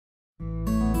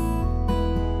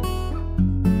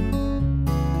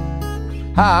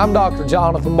Hi, I'm Dr.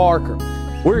 Jonathan Barker.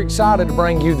 We're excited to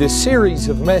bring you this series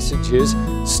of messages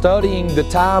studying the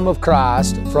time of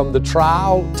Christ from the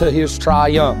trial to His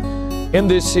triumph. In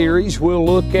this series, we'll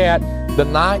look at the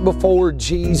night before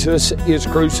Jesus is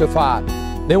crucified.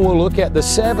 Then we'll look at the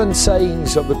 7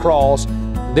 sayings of the cross.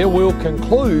 Then we'll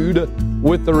conclude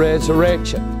with the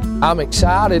resurrection. I'm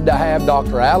excited to have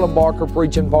Dr. Alan Barker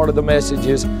preaching part of the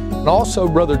messages, and also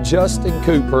Brother Justin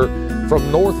Cooper from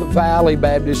North Valley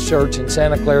Baptist Church in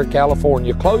Santa Clara,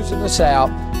 California, closing us out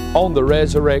on the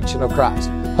resurrection of Christ.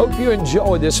 Hope you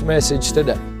enjoy this message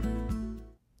today.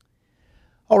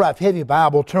 All right, if you have your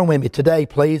Bible, turn with me today,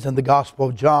 please, in the Gospel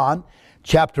of John,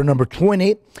 chapter number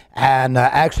 20, and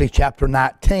actually chapter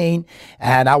 19,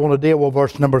 and I want to deal with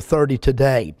verse number 30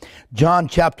 today. John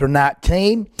chapter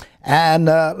 19, and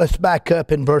let's back up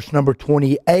in verse number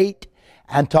 28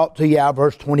 and talk to you out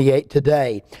verse 28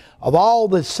 today. Of all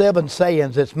the 7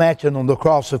 sayings that's mentioned on the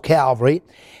cross of Calvary,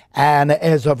 and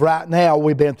as of right now,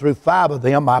 we've been through 5 of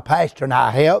them, my pastor and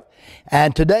I have,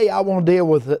 and today I want to deal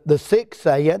with the 6th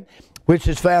saying, which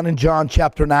is found in John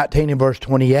chapter 19 and verse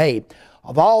 28.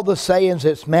 Of all the sayings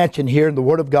that's mentioned here in the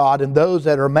Word of God, and those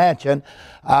that are mentioned,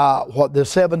 what the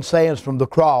 7 sayings from the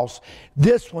cross,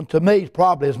 this one to me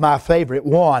probably is my favorite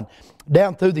one.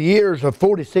 Down through the years of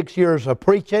 46 years of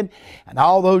preaching and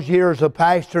all those years of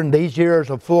pastoring, these years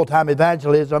of full-time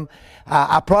evangelism,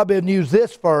 I probably have used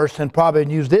this verse and probably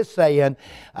have used this saying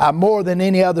more than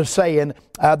any other saying,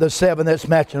 the 7 that's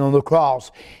mentioned on the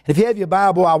cross. And if you have your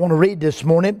Bible, I want to read this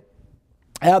morning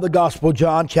out of the Gospel of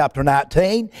John, chapter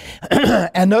 19.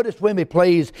 And notice with me,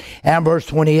 please, and verse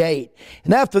 28.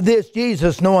 And after this,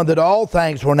 Jesus, knowing that all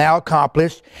things were now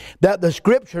accomplished, that the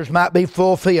Scriptures might be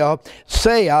fulfilled,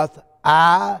 saith,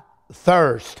 I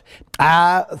thirst.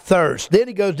 I thirst. Then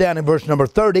he goes down in verse number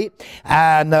 30,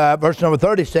 and verse number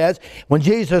 30 says, when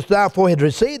Jesus therefore had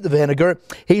received the vinegar,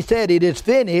 he said, it is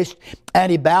finished,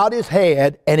 and he bowed his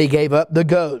head, and he gave up the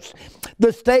ghost.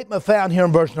 The statement found here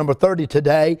in verse number 30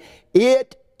 today,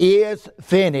 it is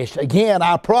finished. Again,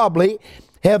 I probably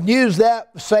have used that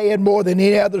saying more than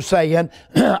any other saying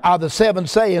of the 7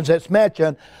 sayings that's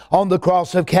mentioned on the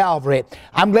cross of Calvary.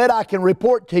 I'm glad I can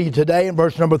report to you today in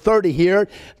verse number 30 here,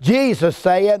 Jesus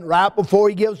saying right before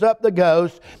he gives up the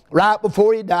ghost, right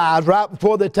before he dies, right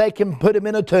before they take him and put him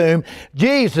in a tomb,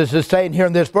 Jesus is saying here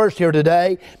in this verse here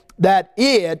today, that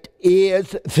it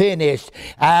is finished.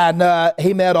 And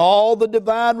he met all the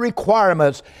divine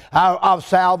requirements of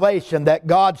salvation that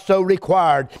God so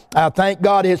required. Thank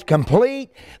God it's complete.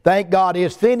 Thank God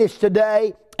it's finished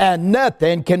today. And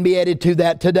nothing can be added to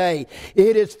that today.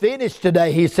 It is finished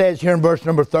today, he says here in verse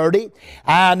number 30.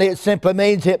 And it simply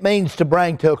means, to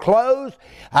bring to a close.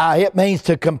 It means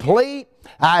to complete.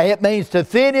 It means to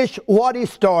finish what he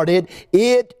started.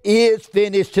 It is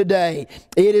finished today.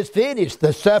 It is finished.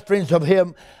 The sufferings of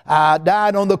him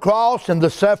dying on the cross and the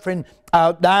suffering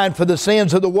dying for the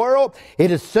sins of the world,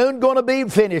 it is soon going to be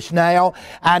finished now,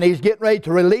 and he's getting ready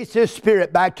to release his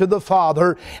Spirit back to the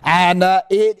Father, and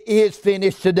it is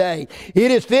finished today.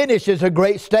 It is finished is a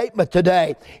great statement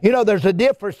today. You know, there's a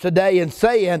difference today in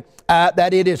saying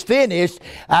that it is finished,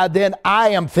 then I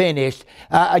am finished.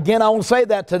 Again, I want to say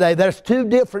that today. There's 2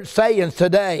 different sayings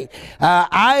today.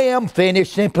 I am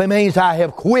finished simply means I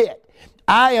have quit.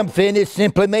 I am finished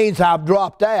simply means I've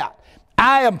dropped out.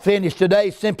 I am finished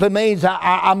today simply means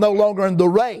I'm no longer in the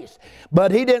race.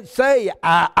 But he didn't say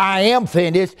I am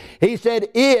finished. He said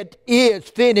it is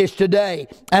finished today.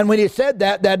 And when he said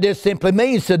that, that just simply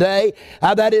means today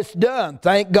that it's done.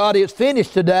 Thank God it's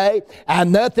finished today,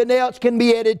 and nothing else can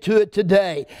be added to it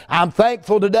today. I'm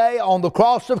thankful today on the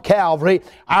cross of Calvary,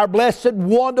 our blessed,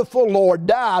 wonderful Lord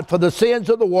died for the sins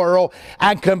of the world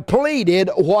and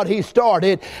completed what he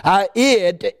started.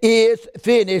 It is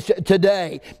finished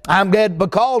today. I'm glad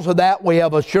because of that we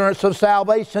have assurance of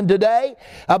salvation today.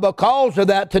 Because of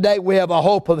that today we have a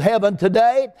hope of heaven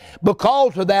today.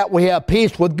 Because of that we have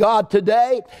peace with God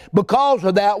today. Because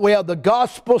of that we have the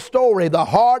gospel story, the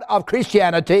heart of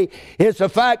Christianity. It's a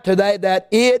fact today that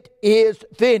it is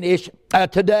finished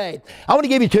today. I want to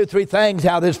give you 2 or 3 things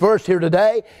out of this verse here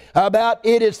today about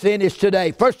it is finished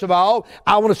today. First of all,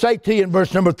 I want to say to you in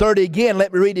verse number 30 again,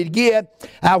 let me read it again.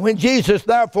 When Jesus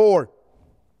therefore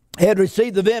had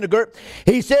received the vinegar,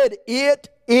 he said, it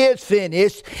is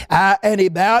finished, and he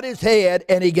bowed his head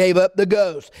and he gave up the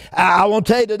ghost. I want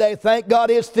to tell you today, thank God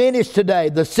it's finished today.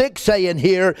 The 6th saying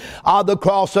here on the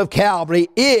cross of Calvary,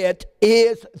 it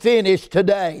is finished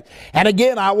today. And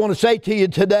again, I want to say to you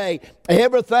today,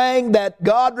 everything that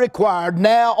God required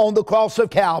now on the cross of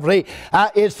Calvary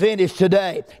is finished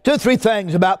today. 2 or 3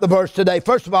 things about the verse today.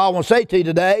 First of all, I want to say to you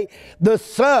today, the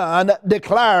Son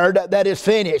declared that it's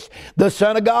finished. The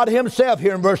Son of God himself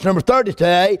here in verse number 30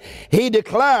 today, he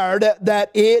declared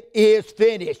that it is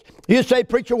finished. You say,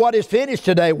 preacher, what is finished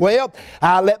today? Well,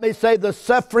 let me say the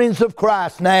sufferings of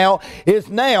Christ now is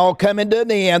now coming to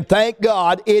an end. Thank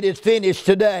God it is finished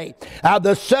today.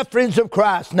 The sufferings of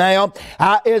Christ now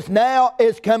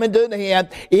is coming to an end.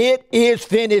 It is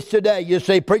finished today. You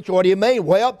say, preacher, what do you mean?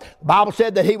 Well, the Bible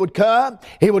said that he would come,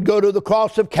 he would go to the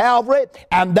cross of Calvary,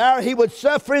 and there he would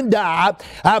suffer and die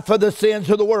for the sins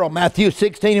of the world. Matthew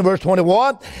 16 and verse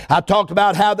 21, I talked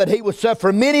about how that he would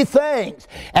suffer many things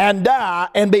and die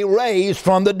and be raised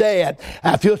from the dead.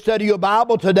 If you'll study your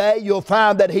Bible today, you'll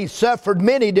find that he suffered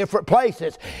many different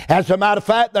places. As a matter of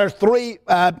fact, there's 3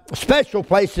 special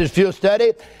places, if you'll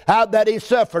study, that he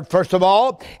suffered. First of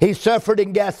all, he suffered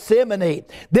in Gethsemane.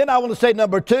 Then I want to say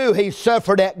number 2, he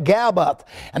suffered at Gabbath.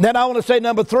 And then I want to say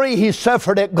number 3, he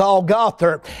suffered at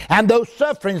Golgotha. And those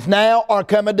sufferings now are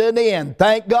coming to an end.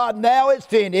 Thank God now it's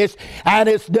finished and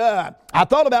it's done. I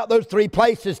thought about those 3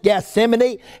 places,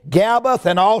 Gethsemane, Gabbath,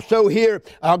 and also here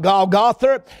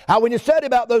Golgotha. When you study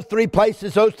about those 3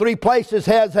 places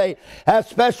has a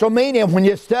special meaning when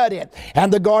you study it.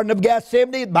 And the Garden of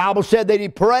Gethsemane, the Bible said that he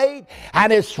prayed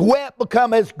and his sweat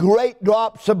become as great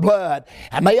drops of blood.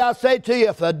 And may I say to you,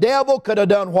 if the devil could have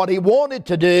done what he wanted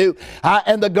to do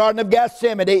in the Garden of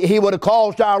Gethsemane, he would have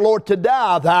caused our Lord to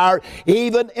die there,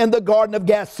 even in the Garden of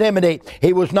Gethsemane.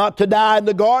 He was not to die in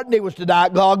the garden, he was to die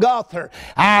at Golgotha.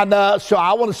 And so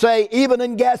I want to say, even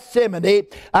in Gethsemane,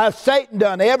 Satan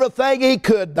done everything he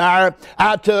could there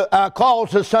to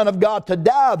cause the Son of God to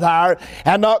die there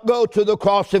and not go to the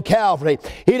cross of Calvary.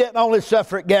 He didn't only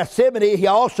suffer at Gethsemane, he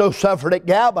also suffered at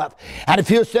Gabbath. And if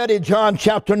you study John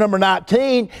chapter number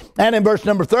 19 and in verse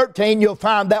number 13, you'll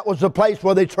find that was the place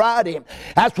where they tried him.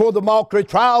 That's where the mockery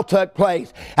trial took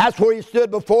place. That's where he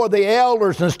stood before the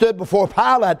elders and stood before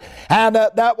Pilate. And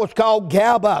that was called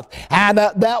Gabbath. And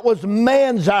that was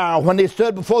man's hour when he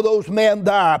stood before those men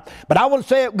there. But I want to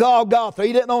say at Golgotha,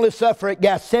 he didn't only suffer at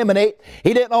Gethsemane,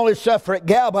 he didn't only suffer at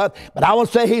Gabbath, but I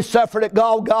want to say he suffered at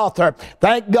Golgotha.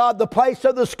 Thank God the place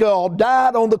of the skull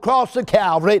died on the cross of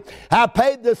Calvary. I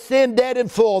paid the sin debt in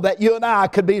full that you and I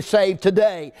could be saved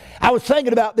today. I was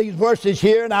thinking about these verses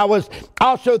here, and I was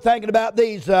also thinking about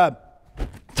these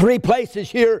 3 places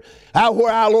here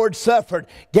where our Lord suffered.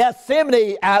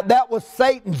 Gethsemane, that was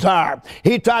Satan's hour.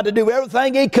 He tried to do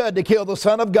everything he could to kill the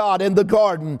Son of God in the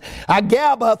garden.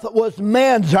 Gabbath was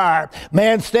man's hour.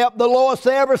 Man stepped the lowest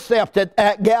they ever stepped at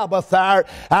Gabbath hour,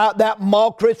 that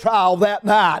mockery trial that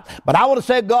night. But I want to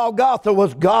say Golgotha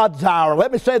was God's hour.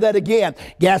 Let me say that again.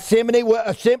 Gethsemane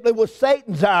simply was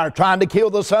Satan's hour, trying to kill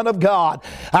the Son of God.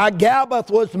 Gabbath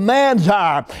was man's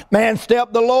hour. Man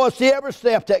stepped the lowest he ever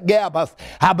stepped at Gabbath.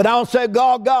 But I want to say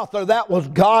Golgotha, that was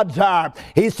God's hour.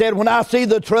 He said, when I see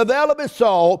the travail of his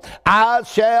soul, I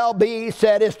shall be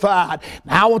satisfied.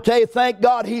 Now, I will tell you, thank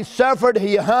God he suffered,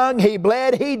 he hung, he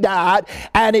bled, he died,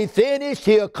 and he finished,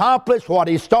 he accomplished what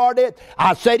he started.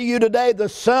 I say to you today, the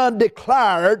Son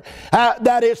declared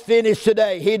that it's finished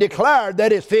today. He declared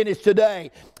that it's finished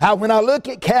today. When I look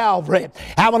at Calvary,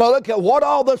 when I look at what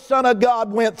all the Son of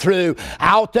God went through,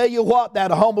 I'll tell you what,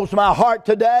 that humbles my heart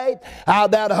today.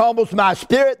 That humbles my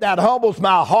spirit. That humbles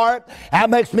my heart.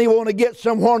 That makes me want to get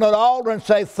somewhere on an altar and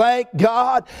say, thank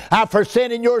God for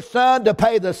sending your Son to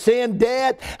pay the sin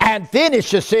debt and finish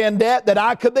the sin debt that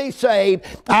I could be saved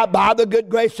by the good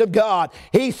grace of God.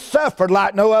 He suffered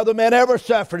like no other man ever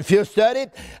suffered. If you study,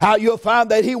 you'll find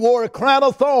that he wore a crown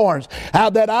of thorns,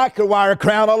 that I could wear a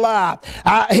crown of life.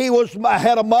 He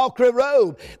had a mockery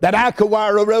robe that I could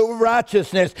wear a robe of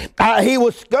righteousness. He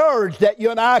was scourged that you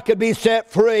and I could be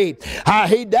set free.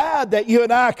 He died that you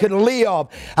and I could live.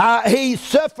 He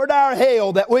suffered our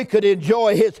hell that we could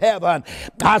enjoy his heaven.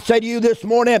 I say to you this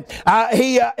morning,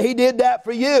 he did that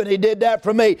for you and he did that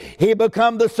for me. He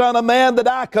became the Son of Man that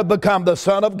I could become the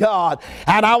Son of God.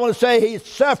 And I want to say he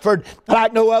suffered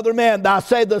like no other man. I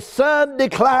say the Son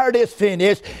declared it's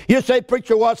finished. You say,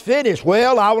 preacher, what's finished?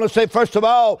 Well, I want to say, first of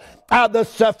all, the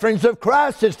sufferings of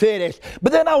Christ is finished.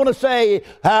 But then I want to say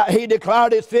he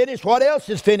declared it's finished. What else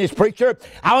is finished, preacher?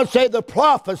 I want to say the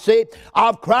prophecy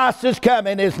of Christ's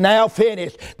coming is now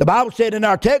finished. The Bible said in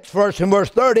our text verse in verse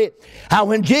 30, how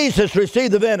when Jesus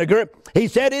received the vinegar, he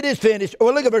said it is finished.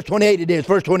 Well, look at verse 28 it is,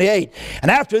 verse 28.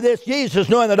 And after this, Jesus,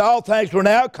 knowing that all things were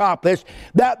now accomplished,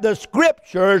 that the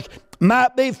Scriptures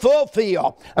might be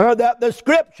fulfilled, or that the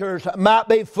Scriptures might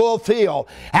be fulfilled.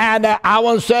 And I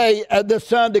want to say the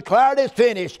Son declared it's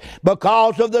finished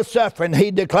because of the suffering.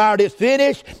 He declared it's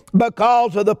finished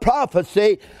because of the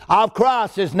prophecy of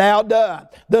Christ is now done.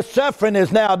 The suffering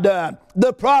is now done.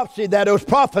 The prophecy that was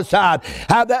prophesied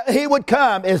that he would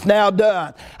come is now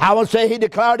done. I want to say he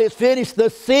declared it's finished. The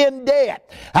sin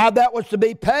debt that was to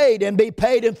be paid and be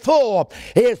paid in full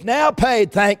is now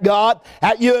paid, thank God,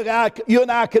 that you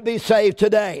and I could be saved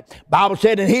today. The Bible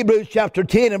said in Hebrews chapter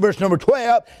 10 and verse number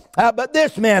 12, but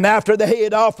this man, after that he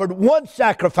had offered one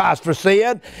sacrifice for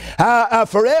sin,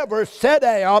 forever sat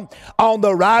down on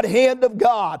the right hand of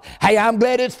God. Hey, I'm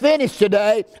glad it's finished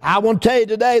today. I want to tell you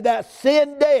today that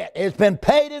sin debt has been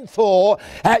paid in full,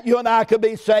 that you and I could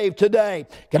be saved today.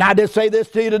 Can I just say this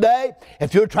to you today?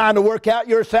 If you're trying to work out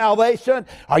your salvation,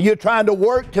 are you trying to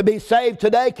work to be saved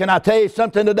today? Can I tell you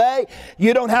something today?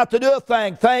 You don't have to do a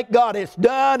thing. Thank God it's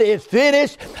done. It's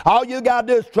finished. All you got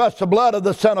to do is trust the blood of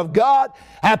the Son of God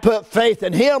and put faith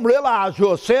in Him. Realize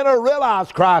you're a sinner.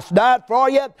 Realize Christ died for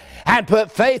you and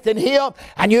put faith in Him,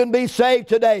 and you can be saved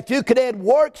today. If you could add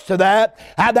works to that,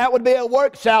 that would be a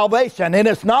work salvation, and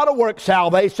it's not a work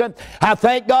salvation. I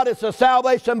thank God it's a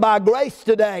salvation by grace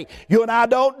today. You and I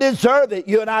don't deserve it.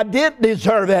 You and I didn't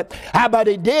deserve it, but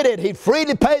He did it. He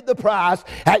freely paid the price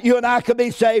that you and I could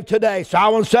be saved today. So I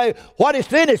want to say, what is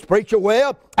finished, preacher?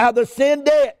 Well, the sin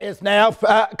debt is now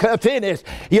finished.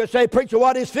 You say, preacher,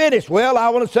 what is finished? Well, I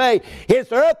want to say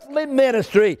His earthly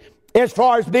ministry, as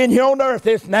far as being here on earth,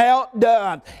 is now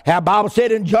done. And the Bible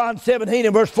said in John 17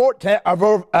 and verse 14,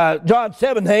 John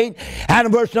 17 and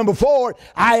in verse number 4,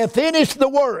 I have finished the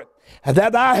work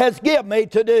that Thou hast given me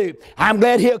to do. I'm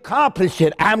glad He accomplished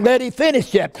it. I'm glad He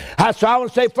finished it. So I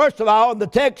want to say, first of all, in the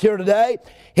text here today,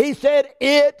 He said,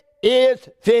 it is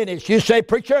finished. You say,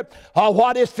 preacher,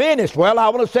 what is finished? Well, I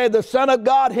want to say the Son of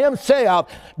God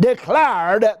Himself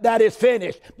declared that it's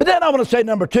finished. But then I want to say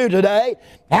number two today,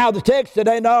 how the text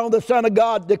today, not only the Son of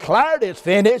God declared it's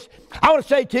finished, I want to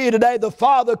say to you today, the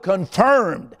Father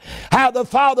confirmed. How the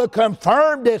Father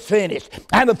confirmed it's finished.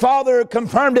 And the Father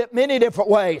confirmed it many different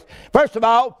ways. First of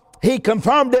all, He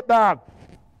confirmed it by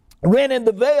rending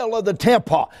the veil of the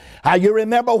temple. You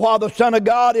remember while the Son of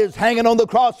God is hanging on the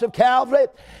cross of Calvary,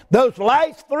 those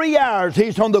last 3 hours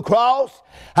He's on the cross,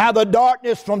 the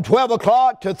darkness from 12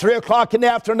 o'clock to 3 o'clock in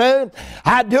the afternoon,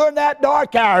 during that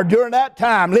dark hour, during that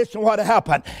time, listen what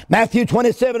happened. Matthew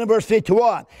 27 and verse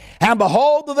 51. And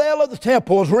behold, the veil of the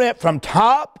temple was rent from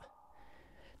top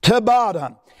to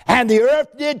bottom. And the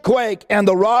earth did quake, and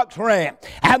the rocks ran,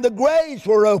 and the graves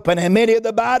were open, and many of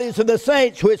the bodies of the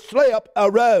saints which slept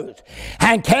arose,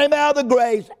 and came out of the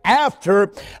graves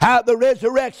after the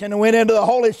resurrection, and went into the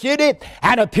holy city,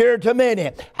 and appeared to many.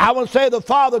 I will say the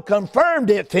Father confirmed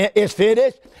it is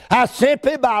finished,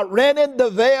 simply by rending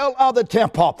the veil of the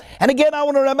temple. And again, I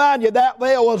want to remind you, that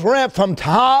veil was rent from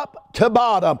top to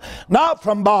bottom. Not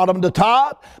from bottom to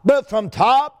top, but from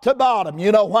top to bottom.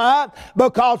 You know why?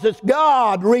 Because it's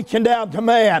God reaching down to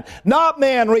man. Not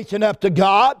man reaching up to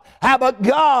God. How about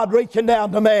God reaching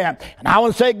down to man? And I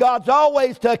want to say God's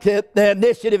always took the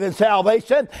initiative in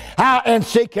salvation and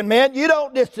seeking men. You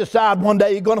don't just decide one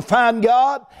day you're going to find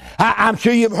God. I'm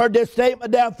sure you've heard this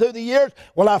statement down through the years.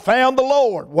 Well, I found the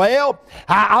Lord. Well,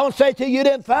 I want to say to you, you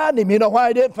didn't find Him. You know why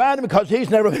you didn't find Him? Because He's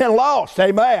never been lost.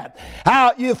 Amen.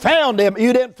 You found Him.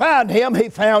 You didn't find Him. He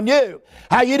found you.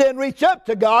 You didn't reach up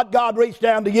to God. God reached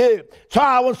down to you. So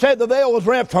I will say the veil was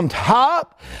rent from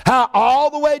top all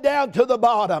the way down to the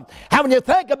bottom. When you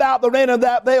think about the rent of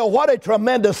that veil, what a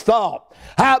tremendous thought.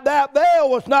 That veil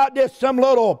was not just some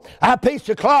little piece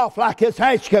of cloth like this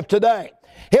handkerchief today.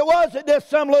 It wasn't just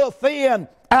some little thin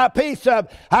piece of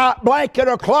blanket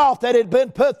or cloth that had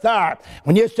been put there.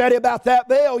 When you study about that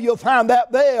veil, you'll find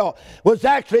that veil was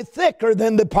actually thicker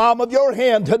than the palm of your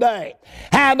hand today.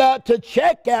 And to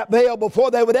check that veil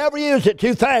before they would ever use it,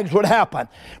 two things would happen.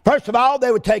 First of all,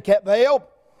 they would take that veil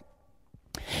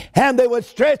and they would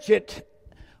stretch it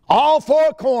all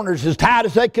four corners as tight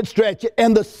as they could stretch it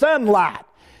in the sunlight,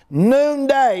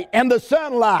 noonday in the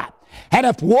sunlight. And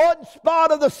if one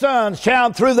spot of the sun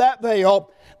shone through that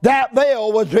veil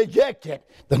was rejected.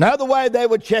 Another way they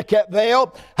would check that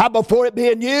veil, before it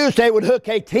being used, they would hook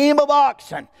a team of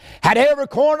oxen at every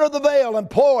corner of the veil and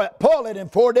pull it in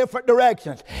four different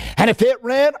directions. And if it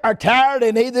rent or tired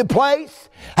in either place,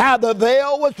 the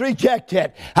veil was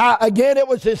rejected. Again, it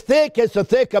was as thick as the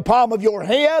thick palm of your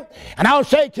hand. And I'll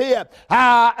say to you,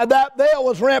 that veil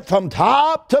was rent from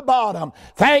top to bottom.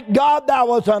 Thank God that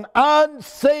was an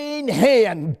unseen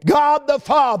hand. God the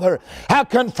Father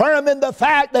confirming the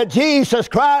fact fact that Jesus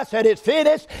Christ said it's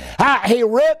finished. He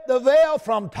ripped the veil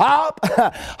from top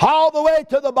all the way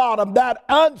to the bottom, that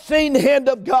unseen hand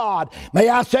of God. May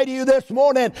I say to you this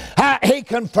morning, He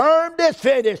confirmed it's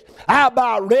finished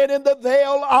by rending the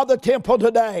veil of the temple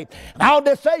today. And I'll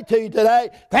just say to you today,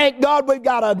 thank God we've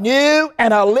got a new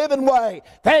and a living way.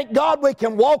 Thank God we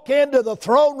can walk into the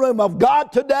throne room of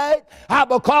God today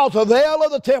because the veil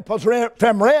of the temple's rent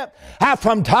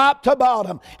from top to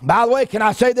bottom. And by the way, can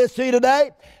I say this to you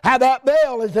today? How that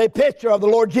veil is a picture of the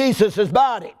Lord Jesus'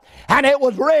 body. And it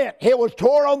was rent. It was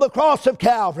torn on the cross of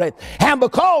Calvary. And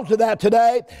because of that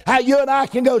today, you and I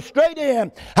can go straight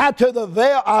in to the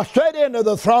veil, straight into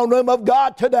the throne room of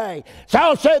God today. So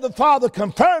I'll say the Father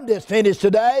confirmed His finished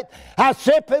today,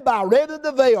 simply by rending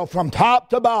the veil from top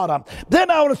to bottom. Then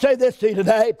I want to say this to you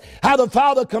today, how the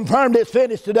Father confirmed His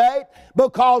finished today,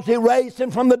 because He raised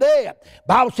Him from the dead. The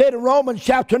Bible said in Romans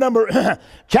chapter number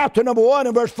 1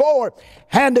 and verse 4,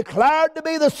 and declared to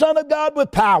be the Son of God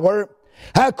with power,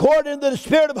 according to the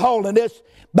Spirit of holiness,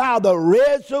 by the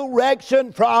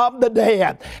resurrection from the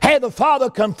dead. Hey, the Father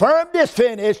confirmed this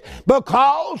finished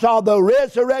because of the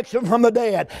resurrection from the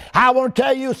dead. I want to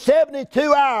tell you,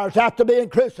 72 hours after being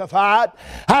crucified,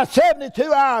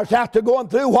 72 hours after going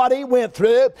through what He went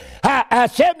through,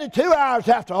 72 hours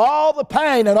after all the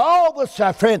pain and all the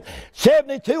suffering,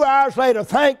 72 hours later,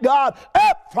 thank God,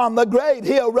 up from the grave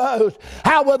He arose.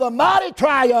 How with a mighty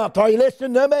triumph, are you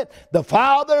listening to me? The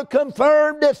Father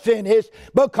confirmed this finished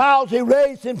because He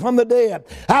raised Him from the dead.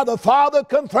 How the Father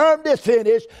confirmed this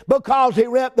finished because He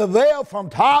rent the veil from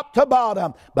top to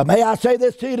bottom. But may I say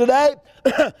this to you today?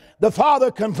 The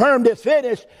Father confirmed this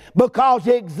finished because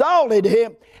He exalted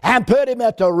Him and put Him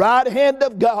at the right hand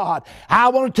of God. I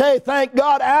want to tell you, thank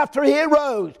God, after He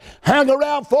arose, hung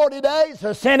around 40 days,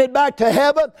 ascended back to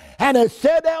heaven, and has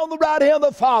sat down on the right hand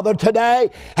of the Father today,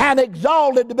 and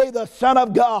exalted to be the Son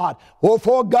of God.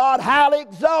 Wherefore God highly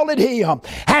exalted Him,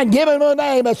 and given Him a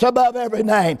name that's above every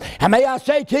name. And may I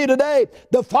say to you today,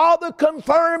 the Father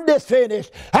confirmed this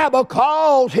finished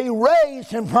because He raised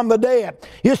Him from the dead.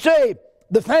 You see,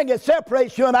 the thing that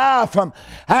separates you and I from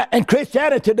and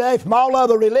Christianity today from all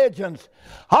other religions,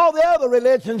 all the other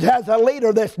religions has a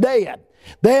leader that's dead.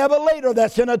 They have a leader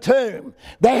that's in a tomb.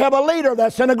 They have a leader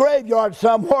that's in a graveyard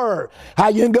somewhere.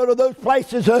 You can go to those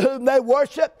places of whom they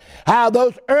worship,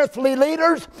 those earthly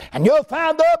leaders, and you'll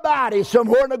find their bodies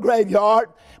somewhere in a graveyard.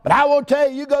 But I will tell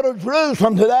you, you go to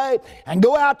Jerusalem today and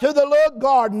go out to the little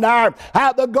garden there,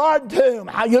 at the garden tomb.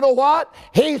 You know what?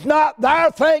 He's not there.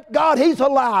 Thank God He's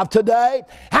alive today.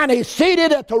 And He's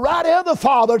seated at the right hand of the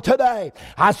Father today.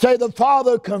 I say the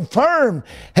Father confirmed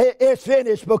it's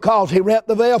finished because He rent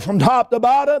the veil from top to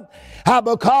bottom,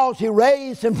 because He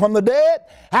raised Him from the dead,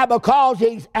 because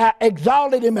He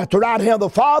exalted Him at the right hand of the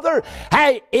Father.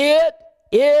 Hey, it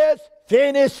is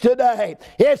finished today.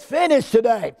 It's finished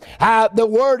today. The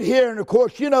word here, and of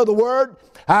course you know the word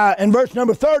in verse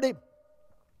number 30,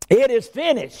 it is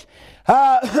finished.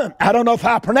 I don't know if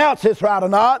I pronounce this right or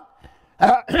not.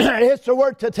 It's the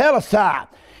word tetelestai.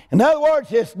 In other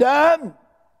words, it's done.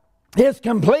 It's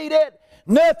completed.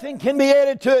 Nothing can be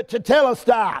added to it,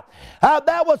 tetelestai.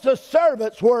 That was a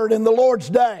servant's word in the Lord's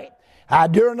day.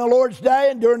 During the Lord's day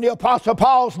and during the Apostle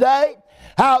Paul's day,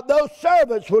 those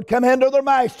servants would come into their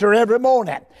master every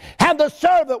morning. And the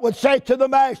servant would say to the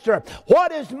master,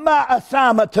 what is my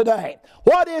assignment today?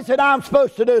 What is it I'm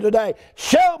supposed to do today?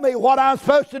 Show me what I'm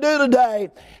supposed to do today.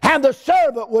 And the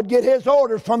servant would get his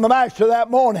orders from the master that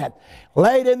morning.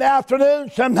 Late in the afternoon,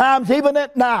 sometimes even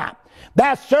at night,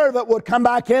 that servant would come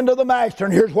back into the master,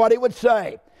 and here's what he would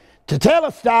say.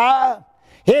 Tetelestai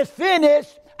is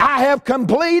finished. I have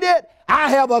completed. I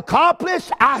have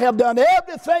accomplished. I have done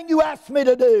everything you asked me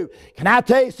to do. Can I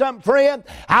tell you something, friend?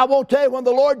 I will tell you, when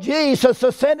the Lord Jesus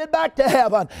ascended back to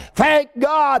heaven, thank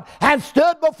God, and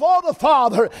stood before the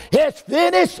Father, it's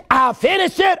finished. I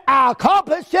finished it. I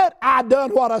accomplished it. I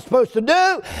done what I'm supposed to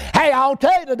do. Hey, I'll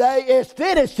tell you today, it's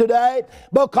finished today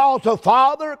because the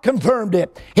Father confirmed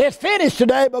it. It's finished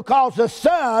today because the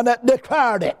Son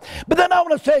declared it. But then I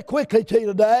want to say quickly to you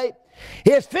today,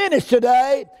 it's finished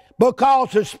today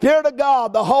because the Spirit of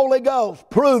God, the Holy Ghost,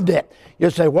 proved it.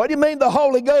 You say, what do you mean the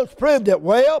Holy Ghost proved it?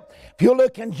 Well, if you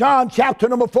look in John chapter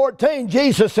number 14,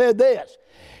 Jesus said this.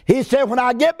 He said, when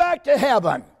I get back to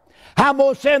heaven, I'm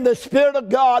going to send the Spirit of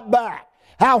God back.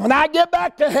 When I get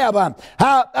back to heaven,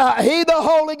 He, the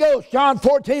Holy Ghost, John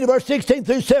 14, verse 16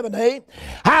 through 17,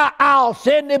 I'll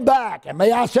send Him back. And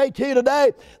may I say to you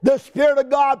today, the Spirit of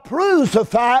God proves the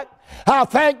fact.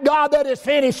 Thank God that it's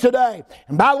finished today.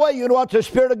 And by the way, you know what the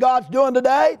Spirit of God's doing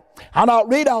today? I'll not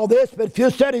read all this, but if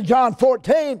you study John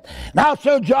 14 and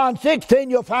also John 16,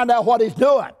 you'll find out what He's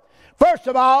doing. First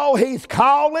of all, he's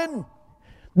calling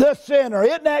the sinner.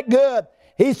 Isn't that good?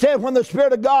 He said when the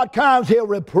Spirit of God comes, he'll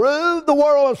reprove the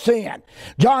world of sin.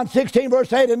 John 16,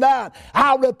 verse 8 and 9.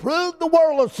 I'll reprove the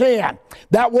world of sin.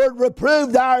 That word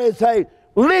reprove there is a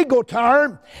legal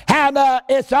term, and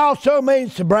it also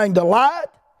means to bring to light.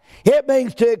 It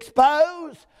means to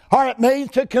expose, or it means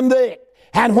to convict.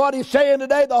 And what he's saying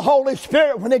today, the Holy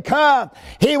Spirit, when he comes,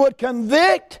 he would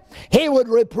convict, he would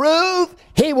reprove,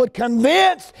 he would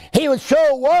convince, he would show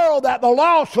a world that they're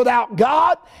lost without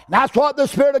God. And that's what the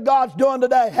Spirit of God's doing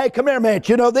today. Hey, come here, man.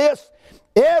 You know this?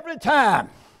 Every time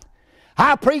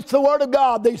I preach the Word of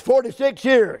God these 46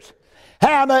 years,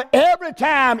 and every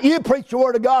time you preach the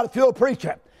Word of God, if you're a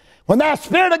preacher, when that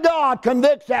Spirit of God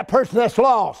convicts that person that's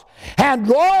lost and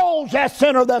draws that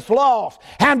sinner that's lost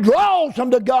and draws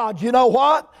them to God, you know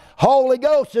what? Holy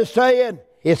Ghost is saying,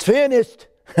 it's finished.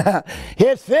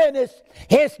 It's finished.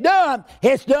 It's done.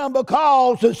 It's done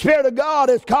because the Spirit of God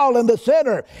is calling the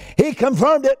sinner. He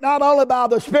confirmed it not only by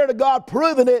the Spirit of God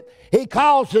proving it, he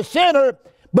calls the sinner,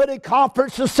 but he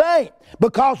comforts the saint.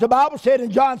 Because the Bible said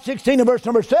in John 16 and verse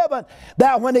number 7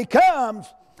 that when he comes,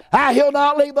 he'll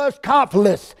not leave us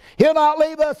comfortless. He'll not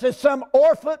leave us as some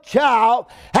orphan child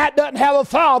that doesn't have a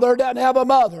father, doesn't have a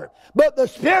mother. But the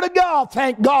Spirit of God,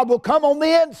 thank God, will come on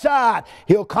the inside.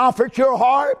 He'll comfort your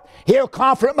heart. He'll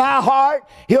comfort my heart.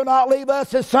 He'll not leave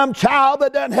us as some child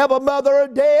that doesn't have a mother or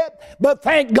dead. But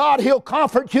thank God he'll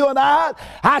comfort you and I.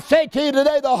 I say to you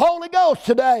today, the Holy Ghost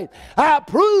today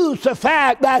proves the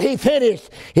fact that he finished.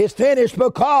 It's finished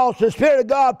because the Spirit of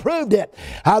God proved it.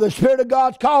 The Spirit of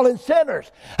God's calling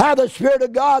sinners. The Spirit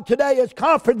of God today is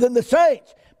comforting the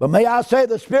saints. But may I say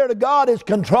the Spirit of God is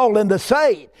controlling the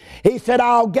saint. He said,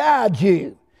 I'll guide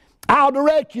you. I'll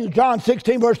direct you. John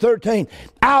 16 verse 13.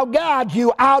 I'll guide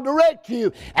you. I'll direct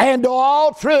you into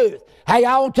all truth. Hey,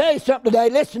 I want to tell you something today.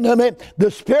 Listen to me. The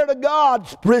Spirit of God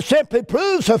simply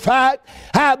proves the fact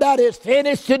that it's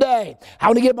finished today. I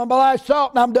want to give my last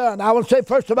thought and I'm done. I want to say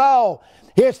first of all,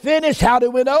 it's finished. How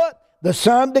do we know it? The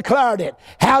Son declared it.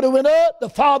 How do we know it? The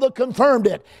Father confirmed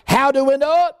it. How do we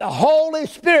know it? The Holy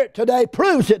Spirit today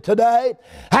proves it today.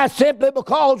 That's simply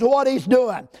because of what he's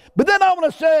doing. But then I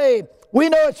want to say, we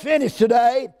know it's finished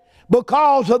today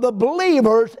because of the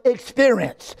believer's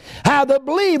experience. How the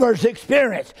believer's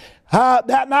experience.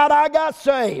 That night I got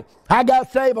saved. I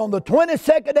got saved on the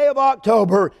 22nd day of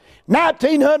October,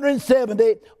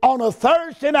 1970, on a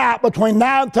Thursday night between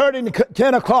 9:30 and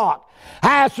 10 o'clock.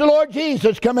 I asked the Lord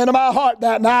Jesus to come into my heart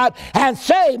that night and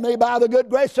save me by the good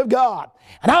grace of God.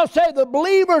 And I'll say the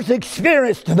believer's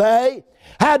experience today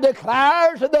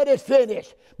declares that it's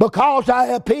finished. Because I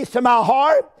have peace in my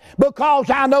heart, because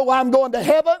I know I'm going to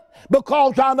heaven,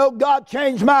 because I know God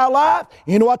changed my life.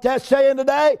 You know what that's saying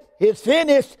today? It's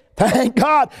finished. Thank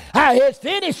God. It's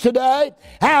finished today.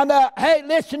 And hey,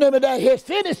 listen to me today. It's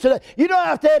finished today. You don't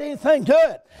have to add anything to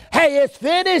it. Hey, it's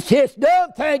finished. It's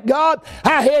done. Thank God.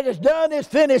 It is done. It's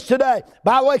finished today.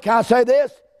 By the way, can I say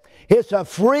this? It's a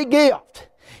free gift.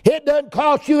 It doesn't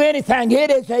cost you anything. It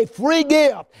is a free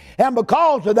gift. And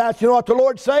because of that, you know what the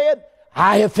Lord said?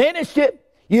 I have finished it.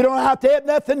 You don't have to add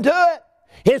nothing to it.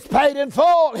 It's paid in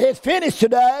full. It's finished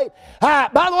today. By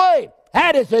the way,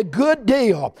 that is a good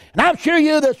deal. And I'm sure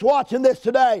you that's watching this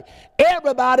today,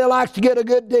 everybody likes to get a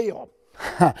good deal.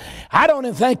 I don't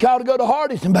even think you ought to go to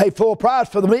Hardee's and pay full price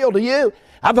for the meal, do you?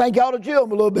 I think you ought to chill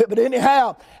them a little bit. But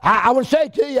anyhow, I would say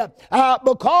to you,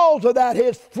 because of that,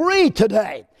 it's free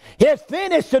today. It's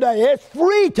finished today. It's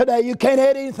free today. You can't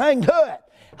add anything to it.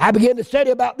 I began to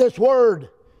study about this word,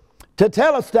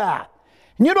 tetelestai.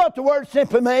 And you know what the word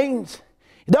simply means?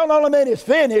 It don't only mean it's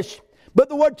finished, but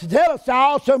the word tetelestai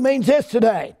also means this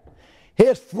today.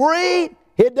 It's free.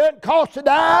 It doesn't cost a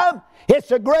dime.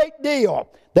 It's a great deal.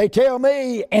 They tell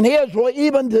me in Israel,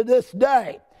 even to this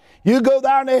day, you go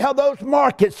there and they have those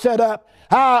markets set up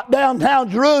downtown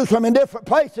Jerusalem in different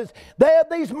places. They have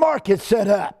these markets set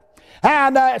up.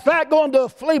 And it's like going to a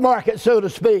flea market, so to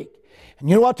speak. And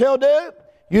you know what they'll do?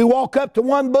 You walk up to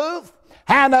one booth,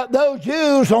 and those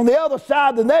Jews on the other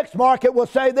side, the next market will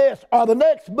say this, or the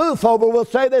next booth over will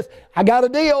say this, I got a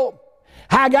deal.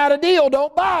 I got a deal.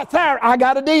 Don't buy it there. I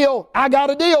got a deal. I got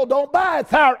a deal. Don't buy it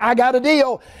there. I got a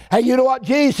deal. Hey, you know what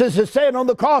Jesus is saying on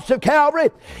the cross of Calvary?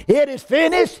 It is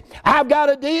finished. I've got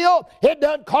a deal. It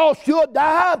doesn't cost you a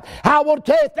dime. I want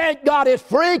to tell you, thank God it's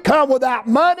free. Come without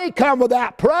money. Come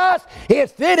without price.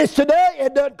 It's finished today.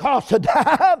 It doesn't cost a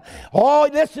dime. Oh,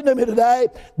 listen to me today.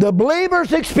 The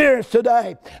believer's experience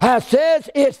today says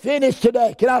it's finished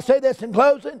today. Can I say this in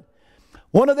closing?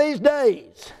 One of these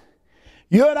days,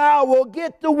 you and I will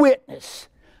get to witness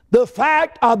the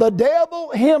fact of the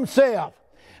devil himself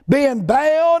being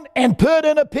bound and put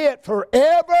in a pit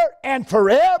forever and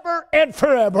forever and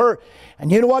forever.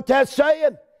 And you know what that's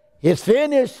saying? It's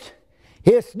finished.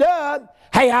 It's done.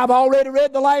 Hey, I've already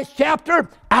read the last chapter.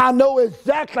 I know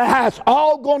exactly how it's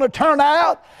all going to turn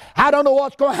out. I don't know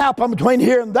what's going to happen between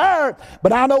here and there,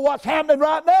 but I know what's happening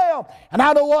right now. And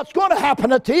I know what's going to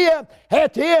happen at the end.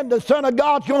 At the end, the Son of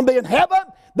God's going to be in heaven.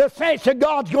 The saints of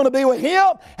God's going to be with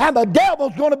Him. And the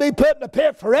devil's going to be put in the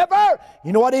pit forever.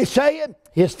 You know what He's saying?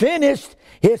 It's finished.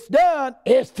 It's done.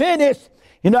 It's finished.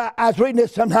 You know, I was reading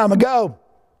this some time ago.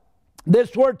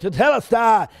 This word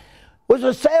tetelestai was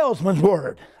a salesman's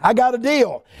word. I got a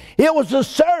deal. It was a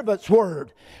servant's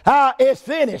word. It's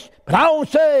finished. But I don't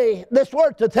say this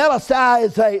word tetelestai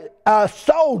is a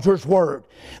soldier's word.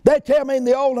 They tell me in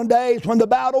the olden days when the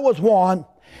battle was won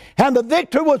and the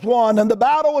victory was won and the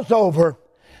battle was over,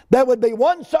 there would be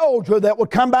one soldier that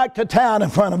would come back to town in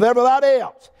front of everybody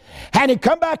else. And he'd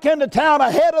come back into town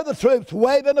ahead of the troops,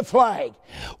 waving the flag,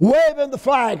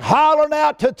 hollering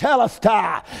out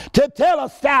tetelestai,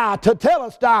 tetelestai,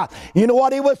 tetelestai. You know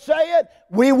what he was saying?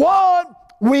 We won.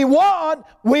 We won.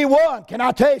 We won. Can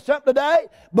I tell you something today?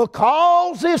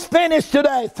 Because it's finished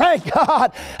today. Thank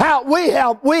God. We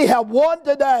have won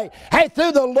today. Hey,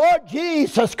 through the Lord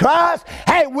Jesus Christ,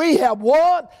 hey, we have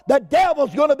won. The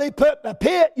devil's going to be put in the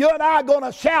pit. You and I are going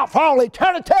to shout for all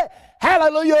eternity.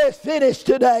 Hallelujah, it's finished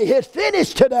today. It's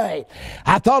finished today.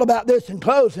 I thought about this in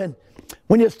closing.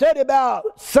 When you study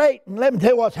about Satan, let me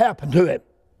tell you what's happened to him.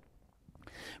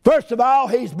 First of all,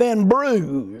 he's been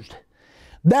bruised.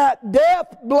 That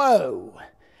death blow,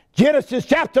 Genesis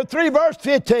chapter 3, verse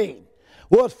 15,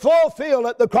 was fulfilled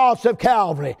at the cross of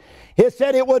Calvary. It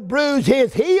said it would bruise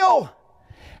his heel,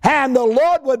 and the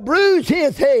Lord would bruise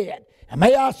his head. And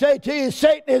may I say to you,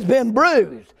 Satan has been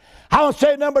bruised. I want to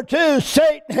say number two,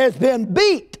 Satan has been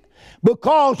beat,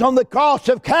 because on the cross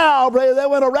of Calvary they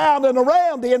went around and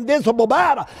around the invisible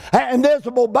battle. And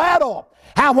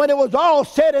when it was all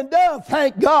said and done,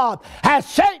 thank God, as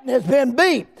Satan has been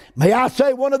beat. May I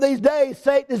say one of these days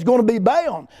Satan is going to be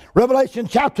bound. Revelation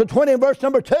chapter 20 and verse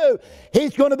number 2,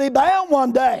 he's going to be bound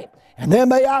one day. And then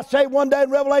may I say one day in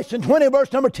Revelation 20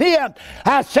 verse number 10,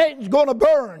 as Satan's going to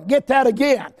burn. Get that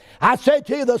again. I say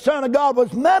to you, the Son of God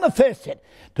was manifested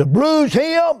to bruise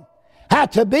him,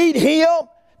 to beat him,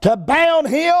 to bound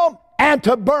him, and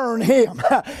to burn him.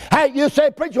 Hey, you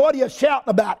say, preacher, what are you shouting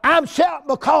about? I'm shouting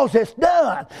because it's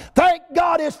done. Thank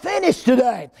God it's finished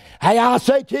today. Hey, I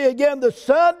say to you again, the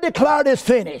Son declared it's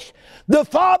finished. The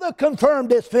Father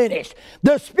confirmed it's finished.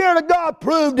 The Spirit of God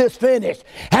proved it's finished.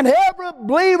 And every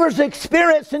believer's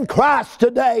experience in Christ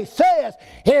today says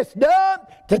it's done.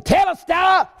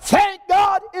 Tetelestai, thank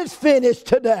God it's finished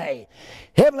today.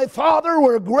 Heavenly Father,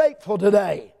 we're grateful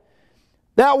today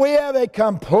that we have a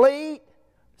complete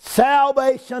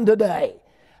salvation today.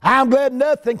 I'm glad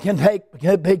nothing can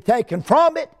be taken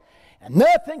from it, and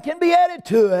nothing can be added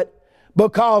to it,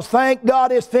 because thank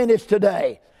God it's finished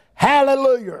today.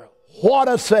 Hallelujah. What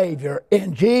a Savior.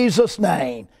 In Jesus'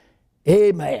 name,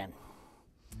 amen.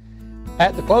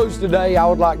 At the close today, I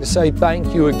would like to say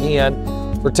thank you again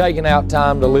for taking out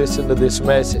time to listen to this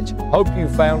message. Hope you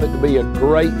found it to be a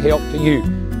great help to you.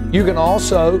 You can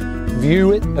also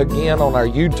view it again on our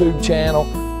YouTube channel,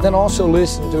 then also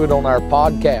listen to it on our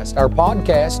podcast. Our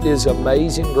podcast is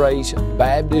Amazing Grace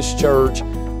Baptist Church,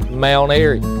 Mount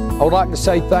Airy. I would like to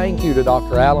say thank you to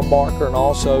Dr. Alan Barker and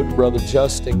also to Brother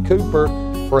Justin Cooper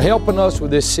for helping us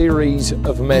with this series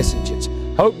of messages.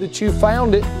 Hope that you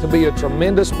found it to be a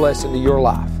tremendous blessing to your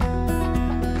life.